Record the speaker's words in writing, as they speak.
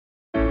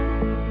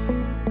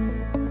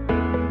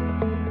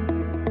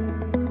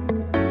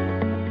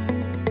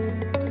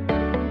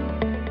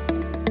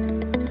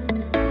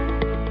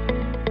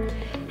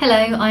Hello,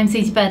 I'm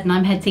Susie Bird and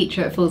I'm head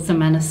teacher at Fulston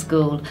Manor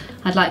School.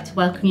 I'd like to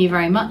welcome you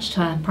very much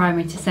to our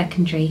primary to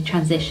secondary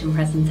transition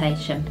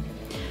presentation.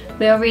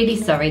 We are really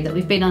sorry that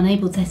we've been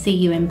unable to see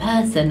you in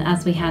person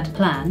as we had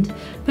planned,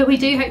 but we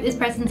do hope this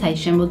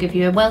presentation will give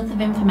you a wealth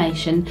of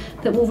information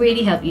that will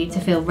really help you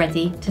to feel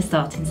ready to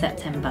start in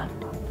September.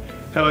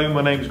 Hello,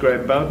 my name is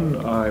Graham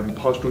Bowden. I'm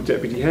Pastoral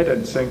Deputy Head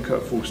and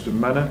Senker at Fulston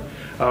Manor.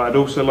 I'd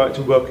also like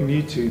to welcome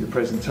you to the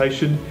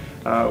presentation.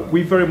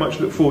 We very much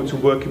look forward to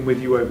working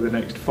with you over the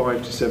next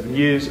 5 to 7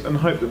 years and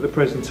hope that the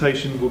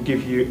presentation will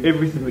give you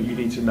everything that you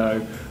need to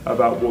know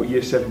about what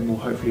Year 7 will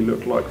hopefully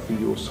look like for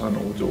your son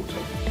or daughter.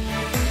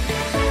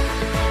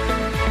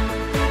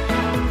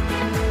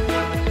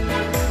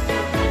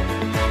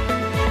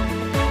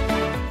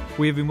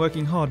 We have been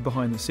working hard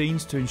behind the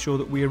scenes to ensure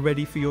that we are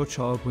ready for your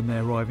child when they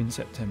arrive in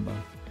September.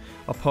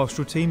 Our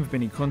pastoral team have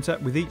been in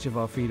contact with each of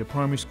our feeder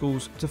primary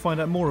schools to find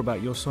out more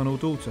about your son or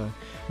daughter,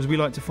 as we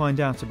like to find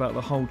out about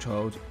the whole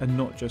child and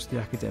not just the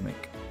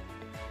academic.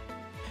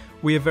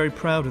 We are very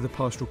proud of the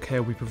pastoral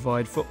care we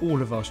provide for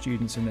all of our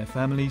students and their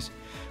families.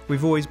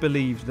 We've always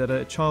believed that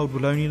a child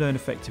will only learn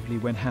effectively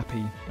when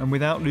happy, and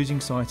without losing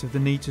sight of the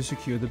need to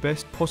secure the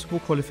best possible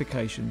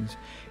qualifications,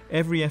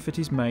 every effort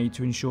is made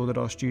to ensure that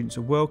our students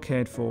are well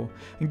cared for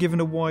and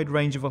given a wide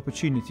range of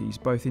opportunities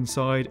both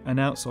inside and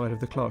outside of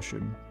the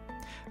classroom.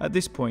 At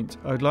this point,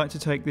 I would like to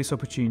take this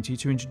opportunity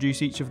to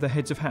introduce each of the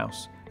heads of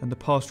house and the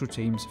pastoral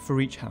teams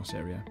for each house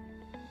area.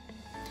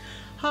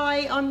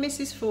 Hi, I'm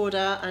Mrs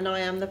Forder and I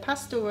am the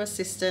Pastoral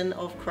Assistant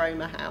of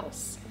Cromer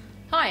House.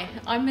 Hi,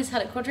 I'm Ms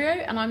Helen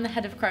Quadrio and I'm the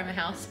head of Cromer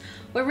House.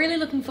 We're really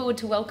looking forward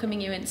to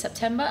welcoming you in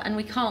September and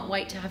we can't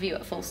wait to have you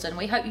at Fulston.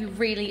 We hope you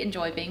really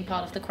enjoy being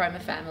part of the Cromer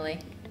family.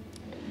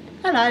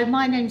 Hello,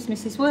 my name's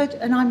Mrs Wood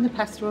and I'm the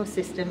Pastoral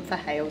Assistant for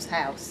Hales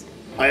House.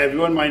 Hi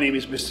everyone, my name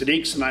is Mr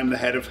Deeks and I'm the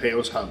head of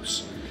Hales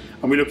House.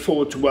 And we look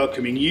forward to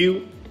welcoming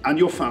you and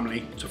your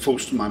family to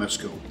Fulston Manor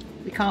School.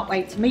 We can't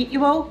wait to meet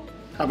you all.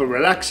 Have a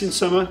relaxing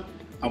summer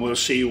and we'll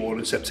see you all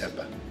in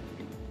September.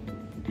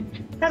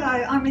 Hello,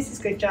 I'm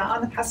Mrs Goodger.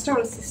 I'm the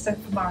Pastoral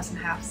Assistant for Morrison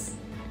House.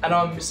 And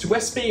I'm Mr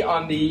Westby,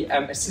 I'm the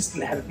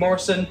Assistant Head of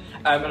Morrison,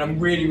 and I'm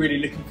really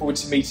looking forward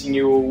to meeting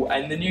you all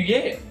in the new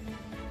year.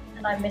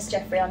 And I'm Miss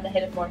Jeffrey, I'm the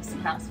Head of Morrison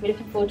House. We're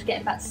looking forward to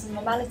getting back to some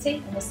normality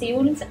and we'll see you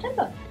all in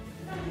September.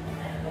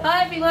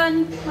 Hi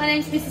everyone, my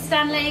name's Mrs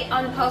Stanley.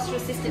 I'm the Pastoral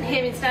Assistant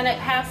here in Stanhope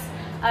House.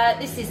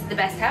 This is the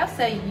best house,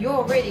 so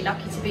you're really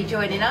lucky to be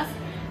joining us.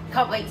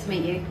 Can't wait to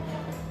meet you.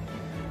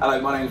 Hello,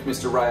 my name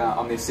is Mr Raya.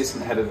 I'm the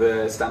Assistant Head of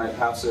the Stanhope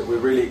House. We're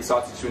really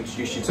excited to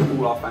introduce you to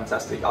all our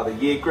fantastic other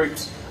year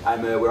groups,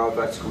 and we're our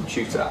vertical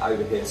tutor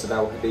over here, so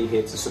they'll be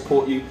here to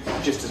support you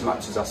just as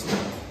much as us.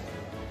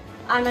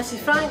 I'm Mrs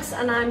Franks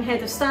and I'm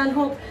Head of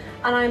Stanhope,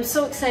 and I'm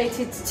so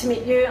excited to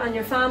meet you and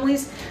your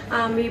families.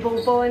 We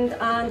will bond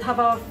and have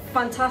a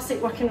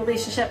fantastic working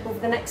relationship over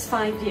the next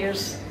 5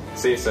 years.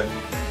 See you soon.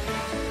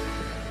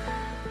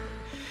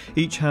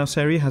 Each house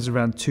area has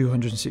around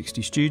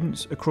 260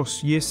 students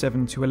across Year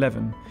 7 to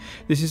 11.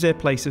 This is their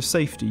place of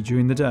safety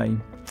during the day.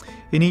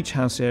 In each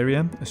house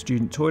area are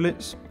student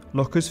toilets,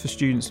 lockers for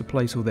students to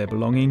place all their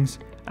belongings,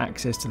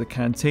 access to the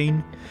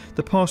canteen.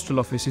 The pastoral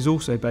office is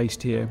also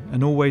based here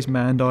and always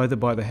manned either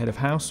by the head of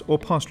house or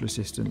pastoral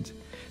assistant.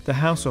 The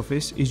house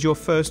office is your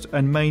first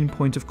and main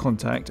point of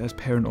contact as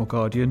parent or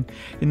guardian,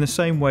 in the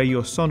same way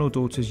your son or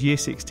daughter's Year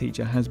 6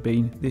 teacher has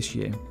been this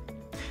year.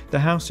 The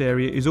house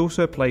area is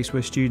also a place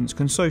where students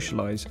can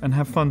socialise and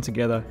have fun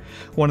together.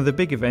 One of the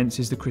big events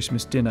is the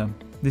Christmas dinner.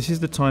 This is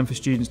the time for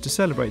students to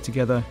celebrate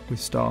together with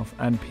staff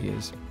and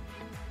peers.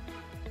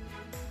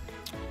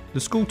 The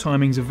school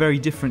timings are very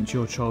different to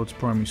your child's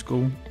primary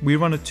school. We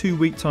run a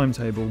 2-week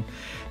timetable.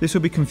 This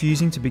will be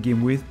confusing to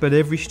begin with, but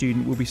every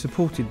student will be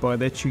supported by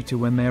their tutor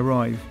when they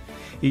arrive.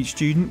 Each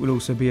student will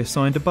also be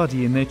assigned a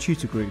buddy in their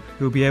tutor group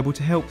who will be able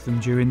to help them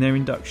during their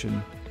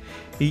induction.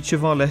 Each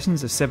of our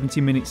lessons are 70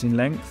 minutes in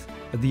length.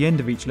 At the end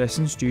of each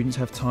lesson, students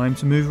have time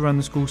to move around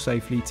the school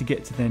safely to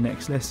get to their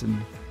next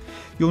lesson.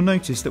 You'll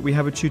notice that we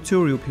have a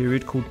tutorial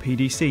period called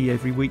PDC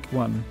every week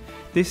 1.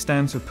 This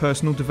stands for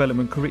Personal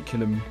Development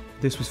Curriculum.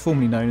 This was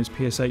formerly known as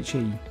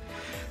PSHE.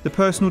 The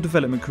Personal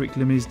Development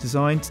Curriculum is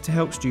designed to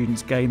help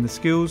students gain the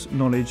skills,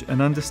 knowledge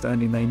and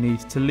understanding they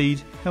need to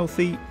lead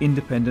healthy,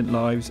 independent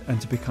lives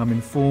and to become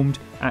informed,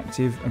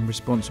 active and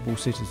responsible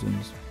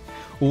citizens.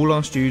 All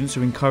our students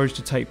are encouraged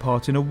to take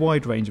part in a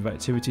wide range of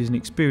activities and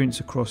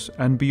experience across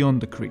and beyond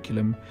the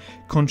curriculum,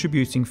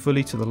 contributing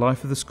fully to the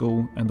life of the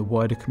school and the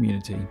wider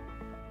community.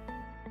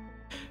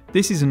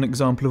 This is an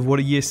example of what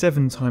a Year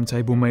 7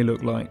 timetable may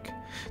look like.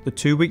 The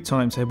 2-week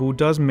timetable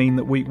does mean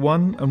that week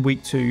 1 and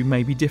week 2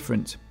 may be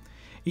different.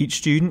 Each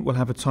student will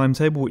have a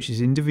timetable which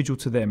is individual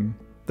to them.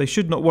 They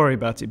should not worry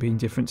about it being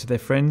different to their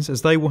friends,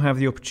 as they will have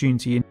the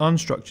opportunity in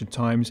unstructured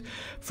times,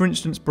 for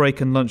instance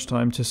break and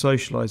lunchtime, to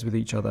socialise with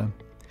each other.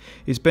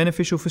 It's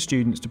beneficial for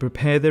students to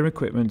prepare their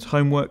equipment,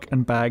 homework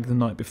and bag the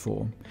night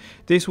before.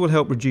 This will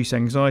help reduce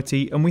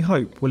anxiety and we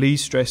hope will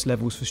ease stress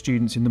levels for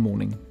students in the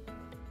morning.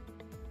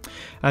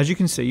 As you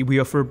can see, we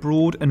offer a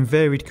broad and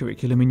varied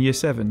curriculum in Year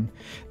 7.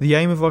 The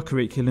aim of our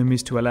curriculum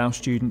is to allow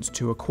students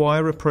to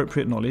acquire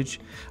appropriate knowledge,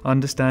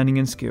 understanding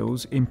and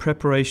skills in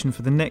preparation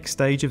for the next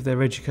stage of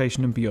their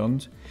education and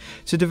beyond,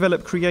 to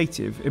develop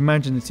creative,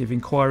 imaginative,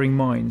 inquiring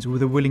minds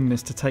with a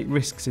willingness to take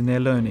risks in their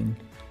learning,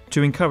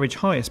 to encourage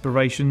high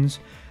aspirations,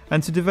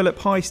 and to develop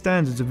high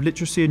standards of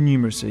literacy and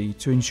numeracy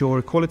to ensure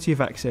equality of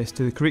access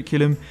to the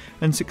curriculum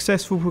and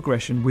successful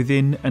progression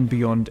within and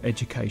beyond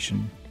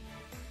education.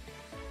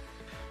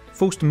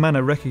 Falston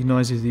Manor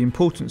recognises the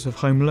importance of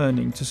home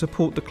learning to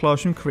support the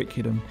classroom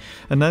curriculum,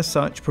 and as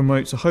such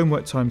promotes a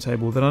homework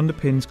timetable that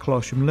underpins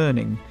classroom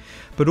learning,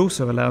 but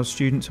also allows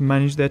students to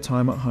manage their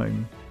time at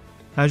home.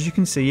 As you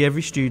can see,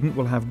 every student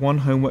will have one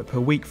homework per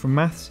week from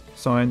Maths,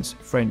 Science,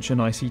 French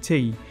and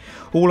ICT.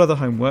 All other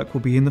homework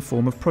will be in the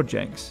form of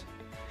projects.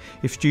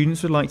 If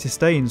students would like to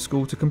stay in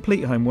school to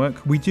complete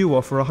homework, we do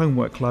offer a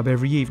homework club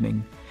every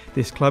evening.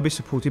 This club is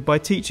supported by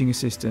teaching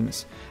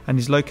assistants and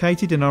is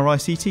located in our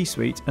ICT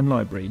suite and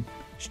library.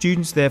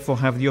 Students therefore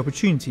have the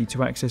opportunity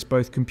to access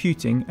both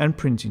computing and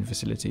printing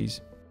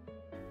facilities.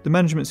 The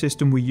management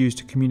system we use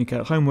to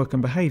communicate homework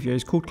and behaviour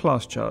is called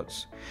Class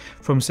Charts.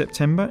 From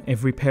September,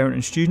 every parent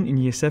and student in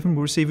Year 7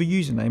 will receive a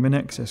username and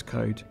access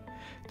code.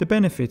 The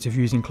benefit of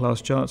using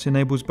Class Charts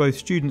enables both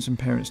students and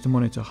parents to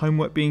monitor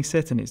homework being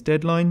set and its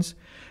deadlines,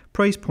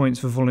 praise points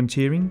for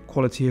volunteering,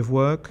 quality of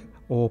work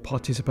or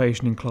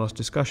participation in class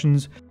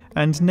discussions,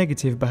 and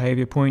negative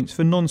behaviour points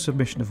for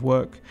non-submission of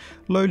work,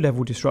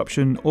 low-level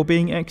disruption or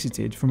being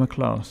exited from a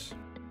class.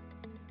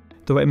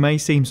 Though it may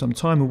seem some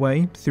time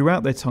away,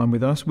 throughout their time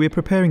with us we are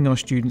preparing our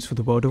students for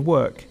the world of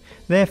work.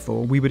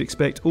 Therefore, we would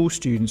expect all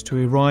students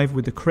to arrive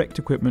with the correct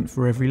equipment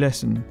for every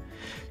lesson.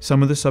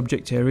 Some of the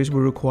subject areas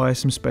will require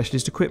some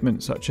specialist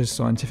equipment such as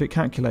scientific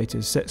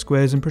calculators, set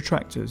squares and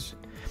protractors.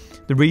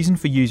 The reason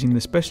for using the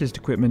specialist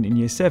equipment in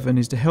Year 7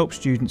 is to help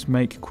students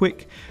make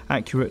quick,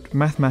 accurate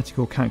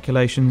mathematical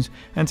calculations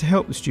and to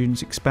help the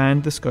students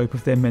expand the scope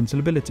of their mental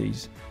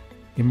abilities.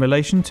 In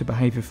relation to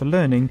behaviour for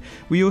learning,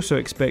 we also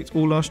expect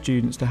all our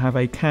students to have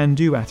a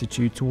can-do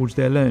attitude towards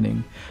their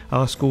learning.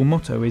 Our school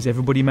motto is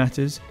everybody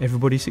matters,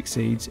 everybody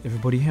succeeds,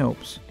 everybody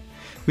helps.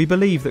 We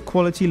believe that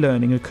quality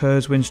learning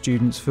occurs when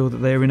students feel that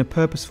they are in a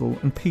purposeful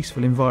and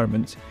peaceful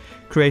environment.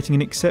 Creating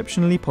an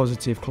exceptionally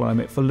positive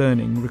climate for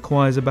learning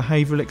requires a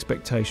behavioural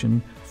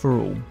expectation for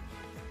all.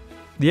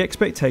 The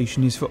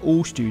expectation is for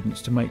all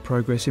students to make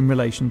progress in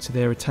relation to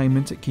their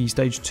attainment at Key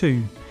Stage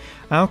 2.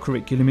 Our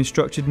curriculum is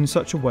structured in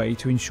such a way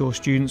to ensure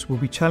students will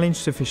be challenged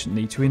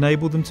sufficiently to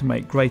enable them to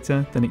make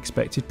greater than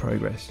expected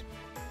progress.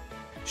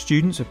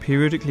 Students are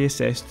periodically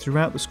assessed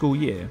throughout the school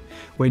year.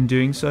 When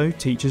doing so,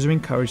 teachers are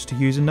encouraged to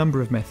use a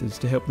number of methods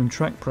to help them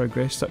track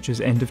progress such as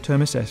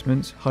end-of-term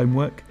assessments,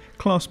 homework,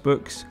 class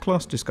books,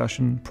 class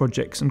discussion,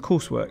 projects and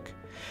coursework.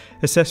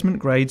 Assessment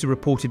grades are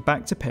reported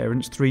back to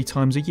parents 3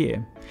 times a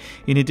year.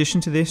 In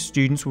addition to this,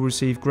 students will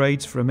receive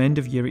grades from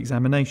end-of-year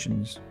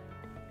examinations.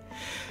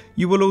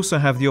 You will also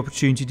have the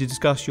opportunity to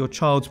discuss your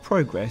child's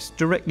progress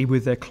directly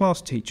with their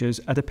class teachers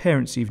at a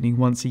parents' evening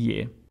once a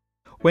year.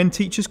 When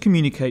teachers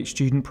communicate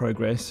student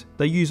progress,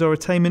 they use our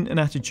attainment and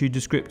attitude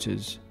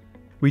descriptors.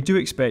 We do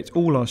expect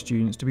all our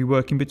students to be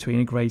working between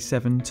a grade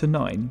 7 to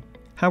 9.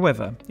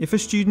 However, if a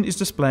student is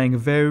displaying a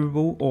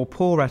variable or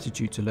poor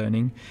attitude to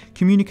learning,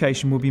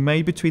 communication will be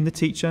made between the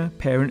teacher,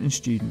 parent and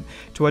student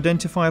to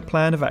identify a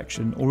plan of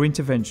action or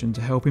intervention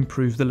to help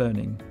improve the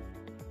learning.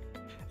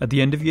 At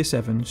the end of Year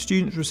 7,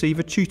 students receive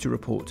a tutor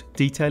report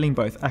detailing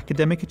both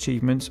academic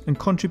achievements and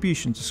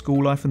contribution to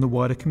school life and the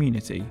wider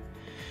community.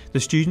 The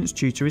student's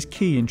tutor is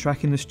key in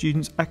tracking the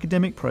student's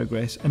academic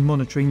progress and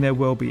monitoring their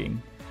well-being.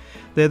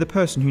 They're the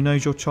person who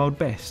knows your child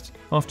best,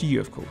 after you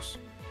of course.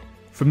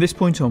 From this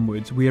point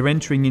onwards, we are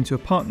entering into a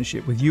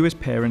partnership with you as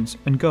parents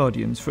and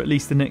guardians for at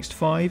least the next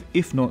 5,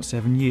 if not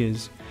 7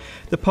 years.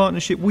 The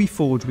partnership we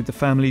forge with the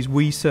families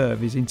we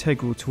serve is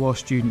integral to our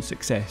students'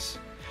 success.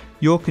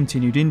 Your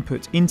continued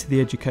input into the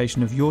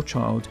education of your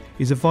child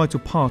is a vital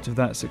part of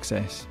that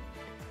success.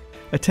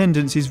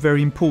 Attendance is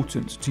very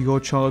important to your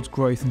child's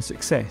growth and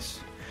success.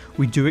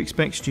 We do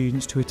expect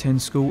students to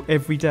attend school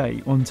every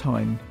day on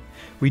time.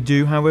 We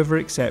do, however,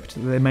 accept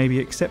that there may be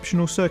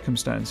exceptional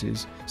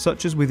circumstances,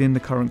 such as within the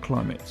current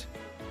climate.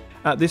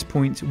 At this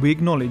point, we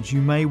acknowledge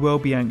you may well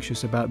be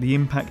anxious about the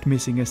impact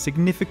missing a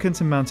significant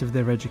amount of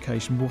their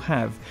education will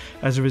have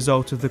as a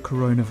result of the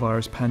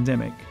coronavirus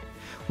pandemic.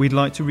 We'd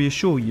like to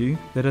reassure you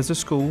that as a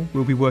school,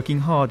 we'll be working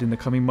hard in the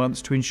coming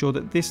months to ensure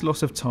that this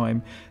loss of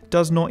time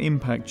does not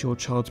impact your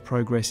child's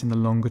progress in the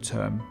longer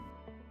term.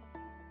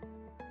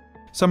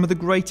 Some of the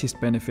greatest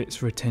benefits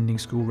for attending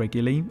school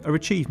regularly are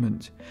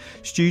achievement.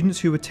 Students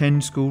who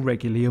attend school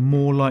regularly are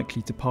more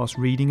likely to pass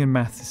reading and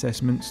maths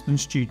assessments than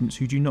students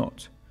who do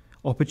not.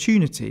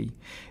 Opportunity.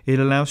 It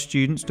allows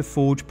students to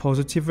forge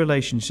positive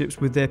relationships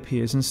with their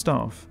peers and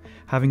staff,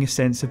 having a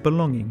sense of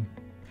belonging.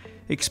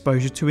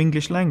 Exposure to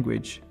English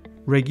language.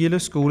 Regular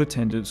school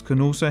attendance can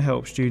also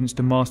help students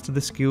to master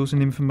the skills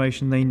and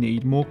information they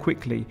need more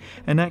quickly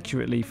and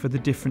accurately for the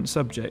different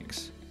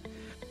subjects.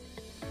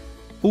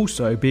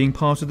 Also, being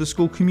part of the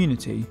school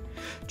community.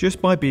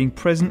 Just by being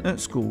present at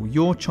school,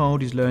 your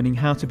child is learning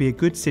how to be a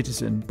good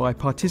citizen by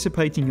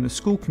participating in the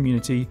school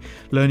community,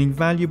 learning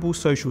valuable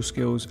social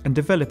skills and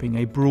developing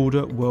a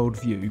broader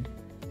worldview.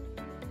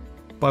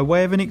 By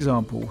way of an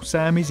example,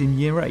 Sam is in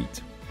Year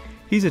 8.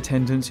 His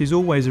attendance is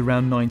always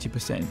around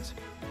 90%.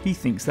 He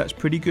thinks that's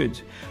pretty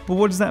good, but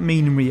what does that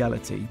mean in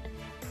reality?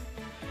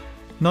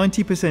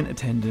 90%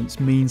 attendance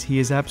means he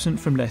is absent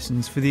from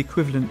lessons for the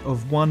equivalent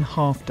of 1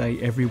 half day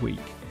every week,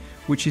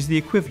 which is the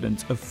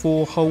equivalent of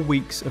 4 whole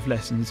weeks of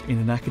lessons in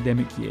an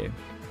academic year.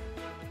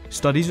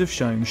 Studies have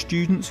shown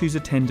students whose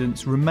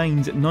attendance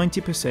remains at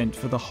 90%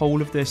 for the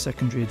whole of their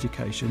secondary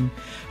education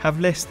have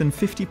less than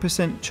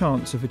 50%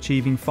 chance of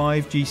achieving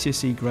 5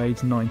 GCSE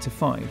grades 9 to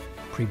 5,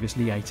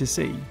 previously A to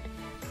C.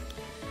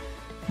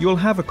 You'll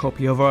have a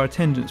copy of our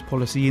attendance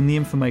policy in the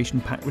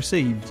information pack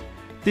received.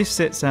 This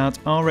sets out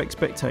our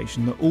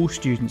expectation that all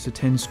students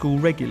attend school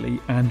regularly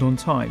and on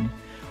time.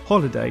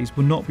 Holidays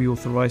will not be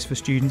authorised for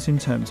students in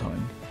term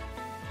time.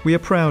 We are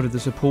proud of the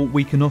support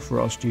we can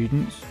offer our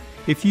students.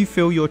 If you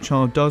feel your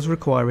child does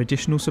require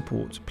additional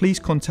support, please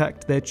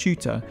contact their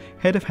tutor,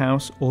 head of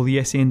house or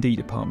the SEND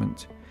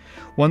department.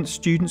 Once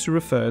students are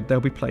referred, they'll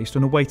be placed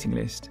on a waiting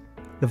list.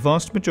 The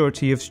vast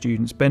majority of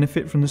students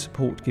benefit from the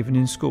support given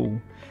in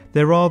school.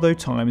 There are, though,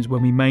 times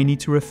when we may need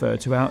to refer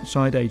to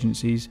outside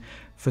agencies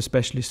for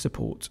specialist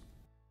support.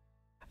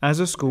 As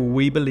a school,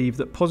 we believe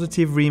that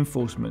positive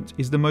reinforcement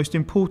is the most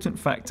important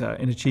factor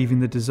in achieving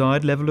the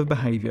desired level of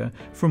behaviour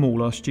from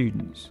all our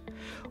students.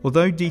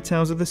 Although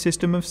details of the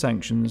system of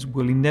sanctions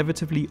will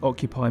inevitably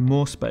occupy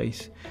more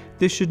space,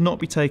 this should not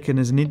be taken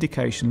as an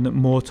indication that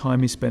more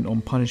time is spent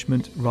on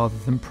punishment rather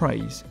than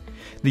praise.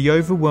 The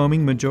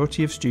overwhelming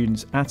majority of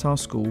students at our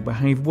school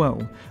behave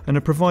well and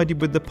are provided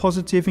with the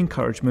positive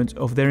encouragement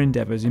of their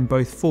endeavours in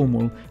both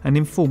formal and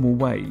informal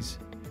ways.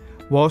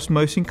 Whilst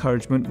most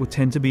encouragement will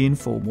tend to be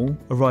informal,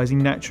 arising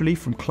naturally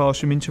from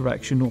classroom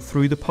interaction or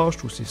through the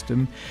pastoral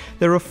system,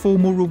 there are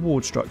formal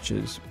reward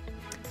structures.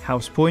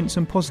 House points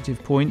and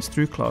positive points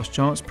through class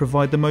charts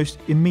provide the most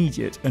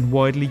immediate and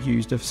widely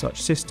used of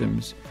such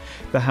systems.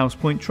 The House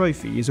Point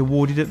Trophy is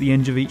awarded at the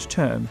end of each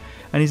term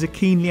and is a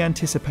keenly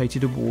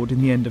anticipated award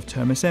in the end of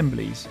term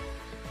assemblies.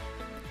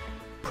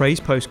 Praise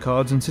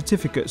postcards and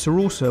certificates are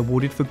also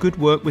awarded for good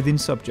work within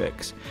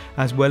subjects,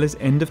 as well as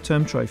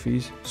end-of-term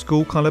trophies,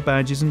 school colour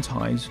badges and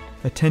ties,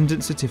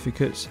 attendance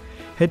certificates,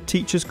 head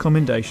teachers'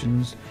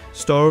 commendations,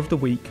 Star of the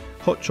Week,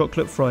 Hot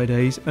Chocolate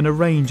Fridays and a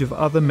range of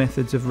other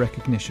methods of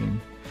recognition.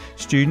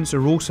 Students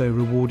are also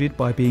rewarded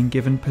by being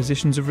given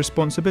positions of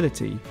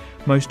responsibility,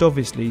 most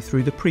obviously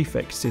through the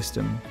prefect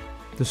system.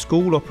 The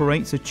school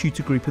operates a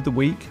Tutor Group of the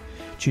Week,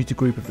 Tutor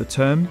Group of the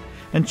Term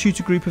and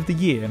Tutor Group of the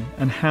Year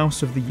and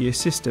House of the Year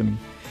system.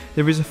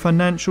 There is a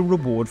financial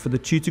reward for the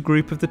Tutor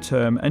Group of the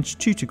Term and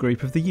Tutor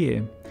Group of the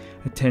Year.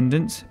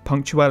 Attendance,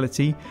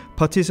 punctuality,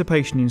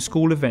 participation in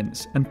school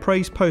events and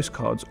praise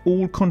postcards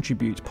all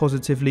contribute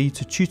positively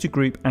to Tutor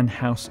Group and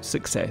House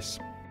success.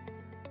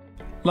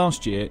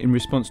 Last year, in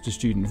response to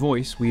Student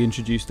Voice, we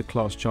introduced the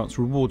Class Charts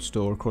reward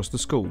store across the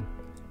school.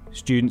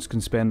 Students can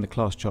spend the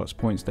Class Charts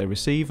points they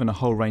receive on a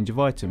whole range of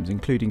items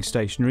including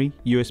stationery,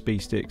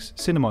 USB sticks,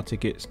 cinema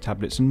tickets,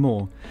 tablets and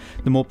more.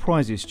 The more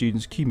prizes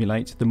students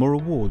accumulate, the more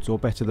awards or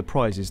better the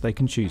prizes they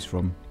can choose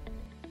from.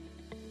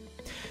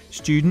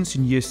 Students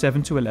in Years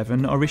 7 to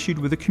 11 are issued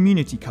with a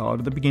community card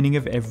at the beginning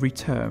of every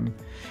term.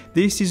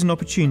 This is an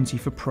opportunity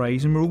for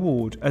praise and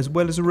reward, as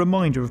well as a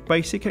reminder of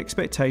basic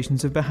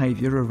expectations of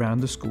behaviour around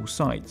the school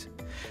site.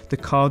 The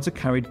cards are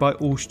carried by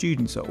all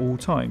students at all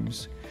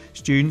times.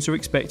 Students are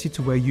expected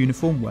to wear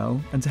uniform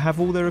well and to have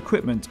all their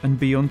equipment and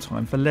be on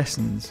time for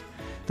lessons.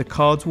 The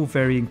cards will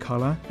vary in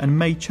colour and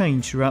may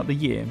change throughout the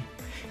year.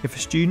 If a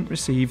student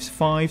receives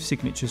 5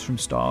 signatures from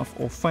staff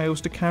or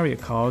fails to carry a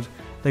card,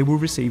 they will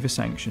receive a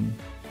sanction.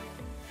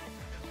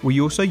 We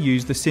also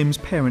use the Sims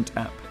Parent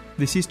app.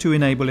 This is to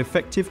enable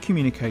effective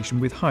communication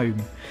with home.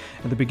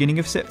 At the beginning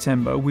of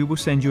September, we will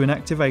send you an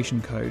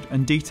activation code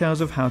and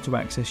details of how to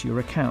access your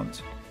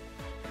account.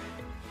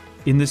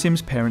 In the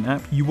Sims Parent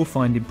app, you will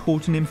find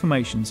important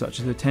information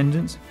such as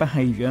attendance,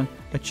 behaviour,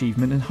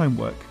 achievement and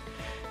homework.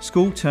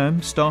 School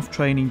term, staff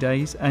training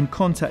days and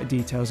contact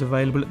details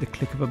available at the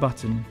click of a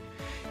button.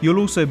 You'll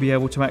also be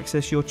able to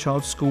access your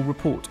child's school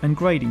report and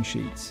grading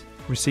sheets,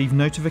 receive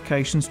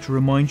notifications to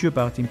remind you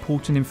about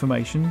important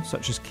information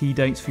such as key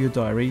dates for your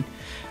diary,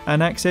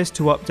 and access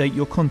to update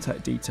your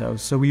contact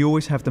details so we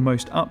always have the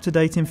most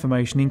up-to-date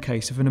information in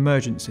case of an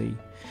emergency.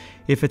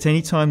 If at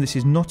any time this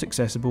is not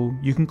accessible,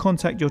 you can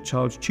contact your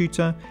child's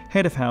tutor,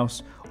 head of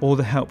house or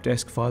the help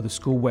desk via the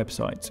school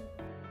website.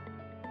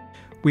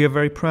 We are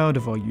very proud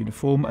of our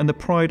uniform and the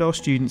pride our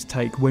students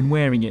take when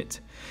wearing it.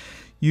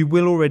 You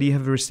will already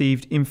have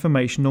received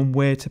information on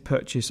where to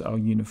purchase our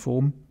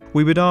uniform.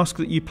 We would ask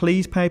that you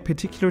please pay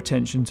particular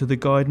attention to the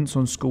guidance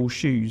on school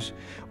shoes.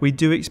 We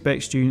do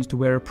expect students to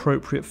wear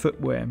appropriate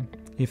footwear.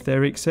 If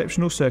there are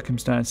exceptional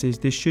circumstances,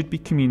 this should be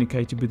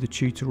communicated with the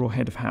tutor or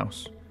head of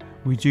house.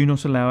 We do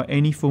not allow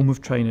any form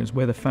of trainers,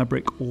 whether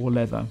fabric or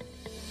leather.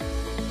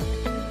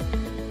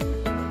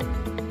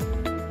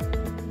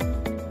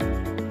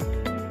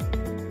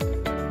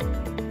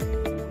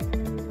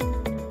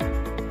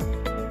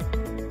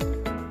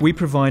 We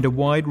provide a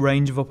wide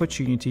range of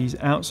opportunities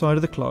outside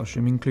of the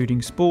classroom,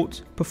 including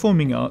sport,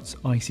 performing arts,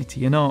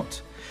 ICT and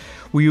art.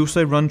 We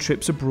also run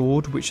trips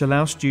abroad which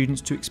allow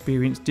students to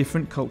experience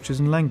different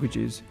cultures and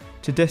languages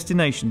to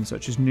destinations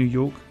such as New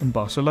York and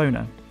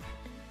Barcelona.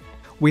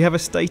 We have a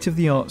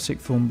state-of-the-art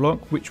sixth form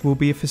block which will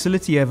be a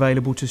facility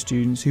available to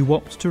students who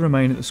opt to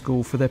remain at the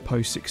school for their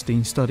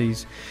post-16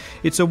 studies.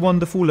 It's a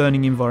wonderful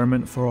learning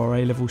environment for our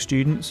A-level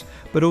students,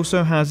 but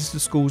also houses the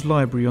school's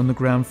library on the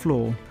ground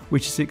floor,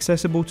 which is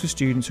accessible to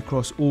students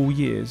across all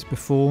years,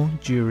 before,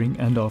 during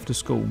and after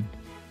school.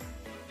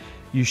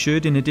 You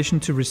should, in addition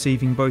to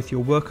receiving both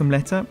your welcome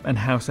letter and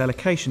house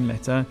allocation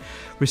letter,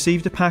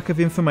 receive a pack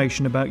of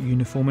information about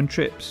uniform and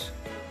trips.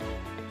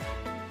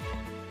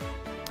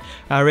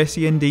 Our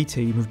SEND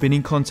team have been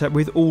in contact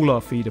with all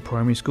our feeder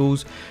primary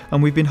schools,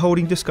 and we've been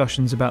holding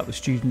discussions about the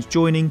students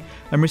joining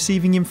and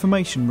receiving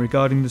information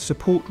regarding the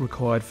support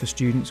required for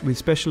students with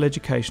special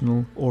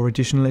educational or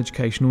additional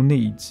educational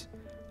needs.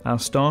 Our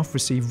staff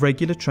receive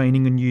regular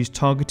training and use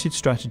targeted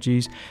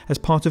strategies as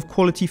part of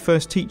quality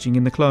first teaching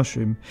in the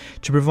classroom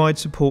to provide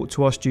support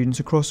to our students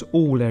across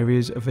all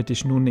areas of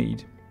additional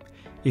need.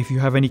 If you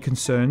have any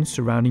concerns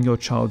surrounding your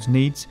child's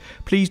needs,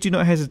 please do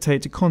not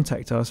hesitate to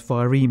contact us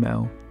via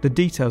email, the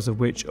details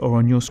of which are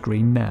on your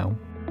screen now.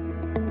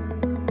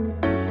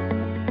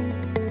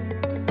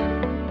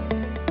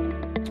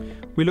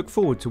 We look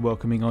forward to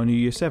welcoming our new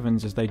Year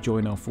 7s as they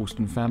join our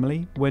Falston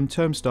family when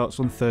term starts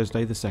on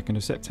Thursday the 2nd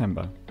of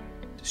September.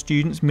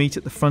 Students meet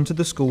at the front of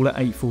the school at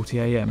 8:40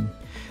 a.m.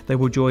 They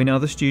will join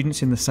other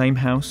students in the same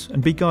house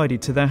and be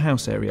guided to their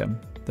house area.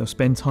 They'll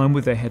spend time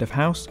with their head of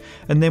house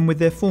and then with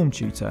their form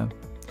tutor.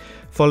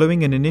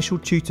 Following an initial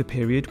tutor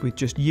period with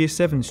just Year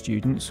 7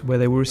 students where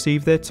they will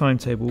receive their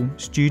timetable,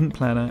 student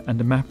planner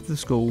and a map of the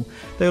school,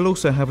 they will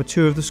also have a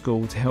tour of the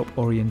school to help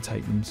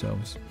orientate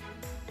themselves.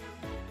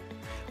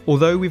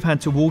 Although we've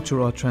had to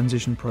alter our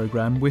transition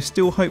programme, we're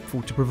still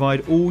hopeful to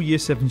provide all Year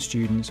 7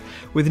 students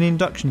with an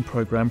induction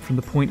programme from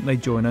the point they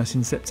join us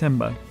in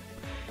September.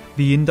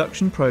 The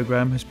induction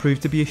programme has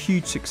proved to be a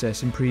huge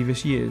success in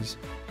previous years.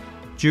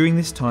 During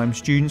this time,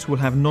 students will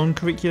have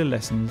non-curricular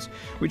lessons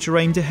which are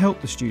aimed to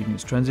help the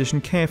students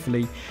transition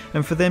carefully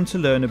and for them to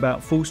learn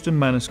about Falston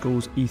Manor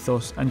School's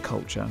ethos and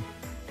culture.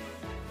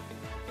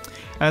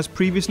 As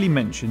previously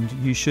mentioned,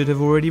 you should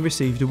have already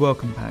received a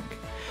welcome pack.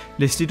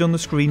 Listed on the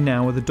screen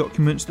now are the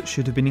documents that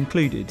should have been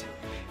included.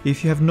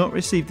 If you have not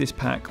received this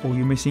pack or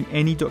you're missing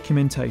any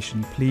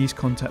documentation, please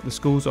contact the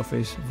school's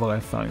office via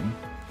phone.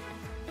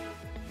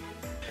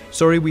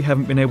 Sorry we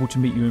haven't been able to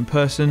meet you in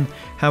person,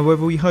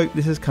 however we hope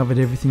this has covered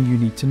everything you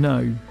need to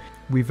know.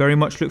 We very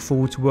much look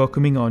forward to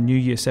welcoming our new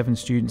Year 7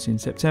 students in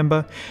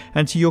September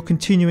and to your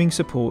continuing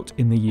support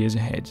in the years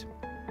ahead.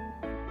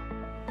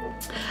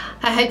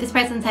 I hope this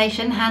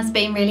presentation has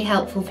been really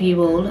helpful for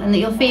you all and that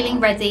you're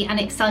feeling ready and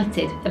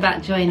excited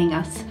about joining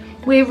us.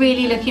 We're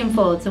really looking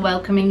forward to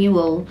welcoming you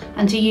all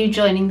and to you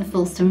joining the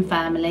Falston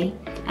family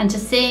and to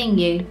seeing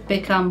you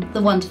become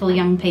the wonderful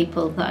young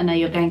people that I know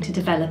you're going to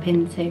develop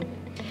into.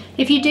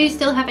 If you do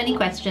still have any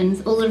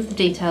questions, all of the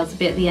details will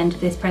be at the end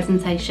of this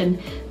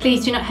presentation.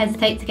 Please do not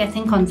hesitate to get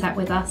in contact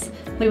with us.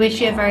 We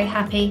wish you a very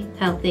happy,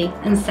 healthy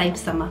and safe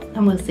summer,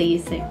 and we'll see you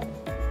soon.